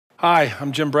Hi,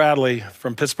 I'm Jim Bradley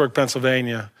from Pittsburgh,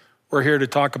 Pennsylvania. We're here to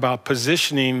talk about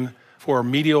positioning for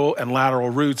medial and lateral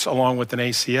roots along with an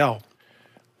ACL.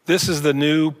 This is the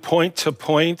new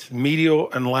point-to-point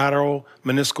medial and lateral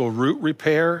meniscal root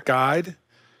repair guide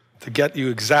to get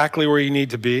you exactly where you need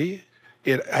to be.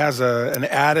 It has an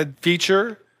added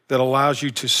feature that allows you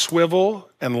to swivel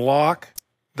and lock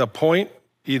the point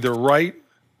either right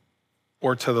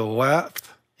or to the left,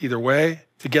 either way,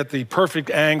 to get the perfect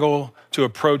angle to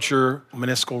approach your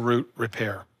meniscal root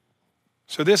repair.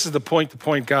 So this is the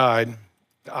point-to-point guide.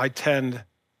 I tend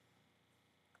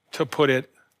to put it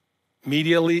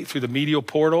medially through the medial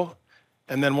portal.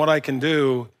 And then what I can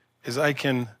do is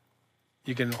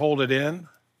you can hold it in.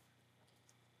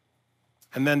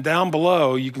 And then down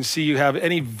below, you can see you have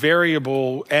any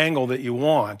variable angle that you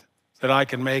want that I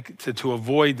can make to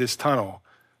avoid this tunnel.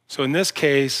 So in this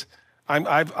case,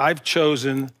 I've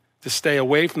chosen to stay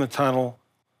away from the tunnel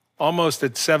almost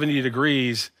at 70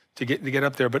 degrees to get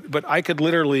up there. But I could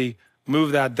literally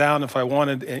move that down if I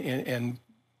wanted and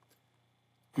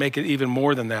make it even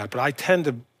more than that. But I tend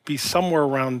to be somewhere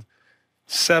around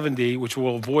 70, which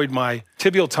will avoid my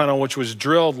tibial tunnel, which was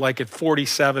drilled like at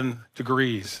 47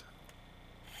 degrees.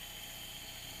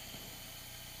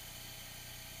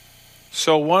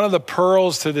 So one of the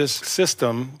pearls to this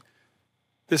system,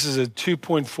 this is a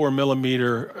 2.4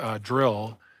 millimeter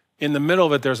drill. In the middle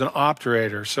of it, there's an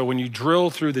obturator. So when you drill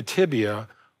through the tibia,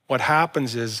 what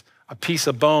happens is a piece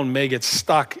of bone may get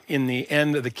stuck in the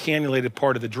end of the cannulated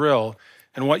part of the drill.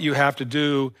 And what you have to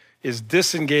do is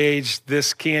disengage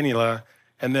this cannula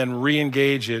and then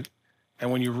re-engage it.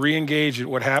 And when you re-engage it,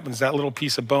 what happens, that little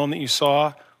piece of bone that you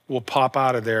saw will pop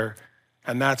out of there.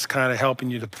 And that's kind of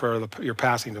helping you for your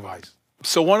passing device.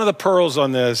 So one of the pearls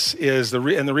on this is,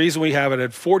 and the reason we have it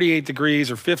at 48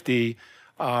 degrees or 50,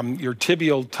 your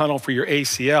tibial tunnel for your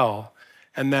ACL,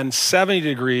 and then 70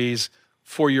 degrees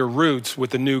for your roots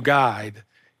with the new guide,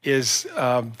 is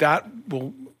that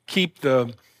will keep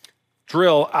the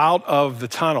drill out of the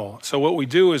tunnel. So what we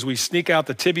do is we sneak out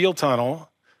the tibial tunnel,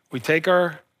 we take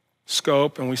our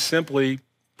scope and we simply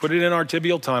put it in our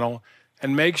tibial tunnel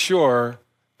and make sure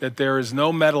that there is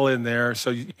no metal in there, so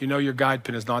you know your guide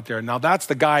pin is not there. Now that's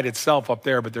the guide itself up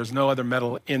there, but there's no other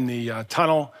metal in the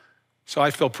tunnel, so I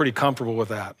feel pretty comfortable with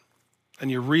that. And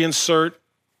you reinsert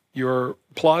your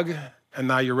plug, and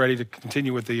now you're ready to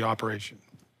continue with the operation.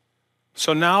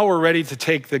 So now we're ready to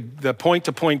take the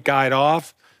point-to-point guide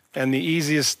off, and the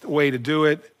easiest way to do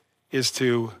it is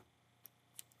to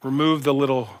remove the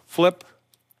little flip,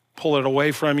 pull it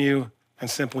away from you, and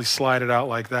simply slide it out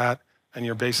like that, and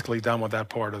you're basically done with that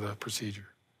part of the procedure.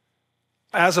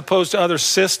 As opposed to other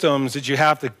systems that you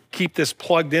have to keep this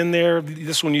plugged in there,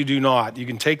 this one you do not. You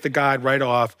can take the guide right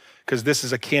off because this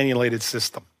is a cannulated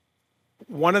system.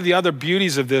 One of the other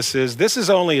beauties of this is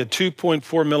only a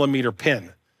 2.4 millimeter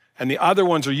pin, and the other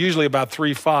ones are usually about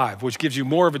 3.5, which gives you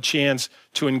more of a chance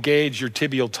to engage your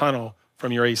tibial tunnel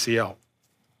from your ACL.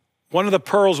 One of the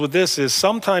pearls with this is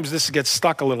sometimes this gets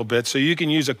stuck a little bit, so you can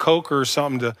use a coker or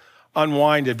something to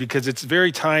unwind it because it's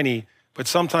very tiny, but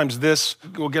sometimes this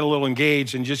will get a little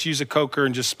engaged, and just use a coker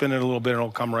and just spin it a little bit and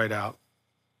it'll come right out.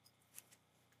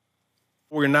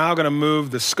 We're now going to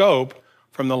move the scope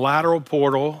from the lateral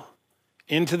portal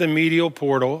into the medial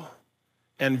portal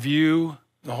and view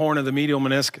the horn of the medial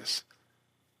meniscus.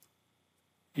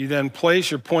 You then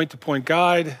place your point-to-point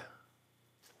guide.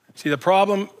 See, the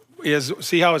problem is,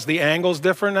 see how the angle's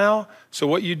different now? So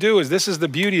what you do is, this is the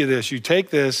beauty of this. You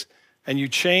take this and you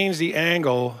change the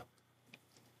angle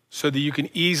so that you can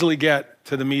easily get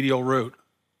to the medial root.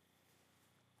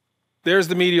 There's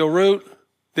the medial root.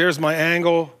 There's my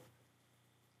angle.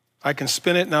 I can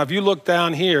spin it. Now, if you look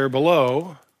down here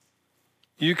below,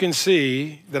 you can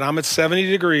see that I'm at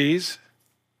 70 degrees.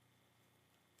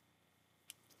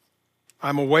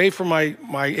 I'm away from my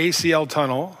ACL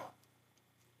tunnel.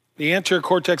 The anterior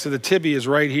cortex of the tibia is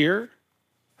right here.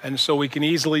 And so we can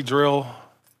easily drill.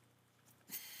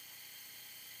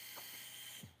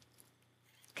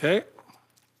 Okay.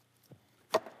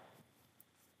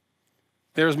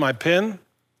 There's my pin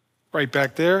right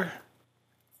back there.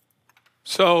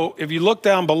 So if you look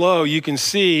down below, you can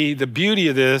see the beauty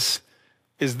of this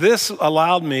is this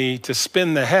allowed me to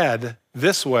spin the head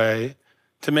this way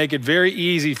to make it very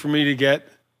easy for me to get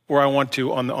where I want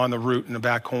to on the root in the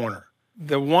back corner.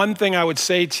 The one thing I would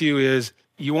say to you is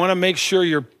you want to make sure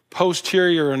you're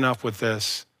posterior enough with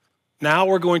this. Now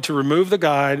we're going to remove the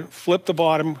guide, flip the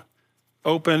bottom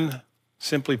open,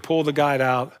 simply pull the guide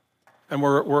out, and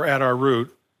we're at our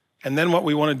root. And then what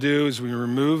we want to do is we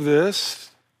remove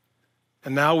this,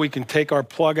 and now we can take our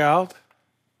plug out,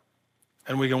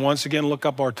 and we can once again look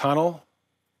up our tunnel,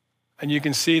 and you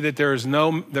can see that there's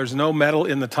no metal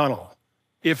in the tunnel.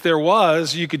 If there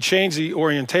was, you could change the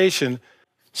orientation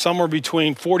somewhere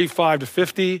between 45 to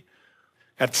 50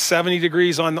 at 70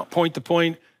 degrees on the point to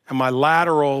point, and my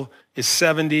lateral is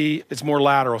 70, it's more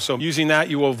lateral. So using that,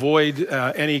 you avoid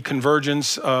any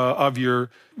convergence of your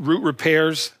root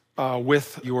repairs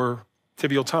with your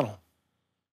tibial tunnel.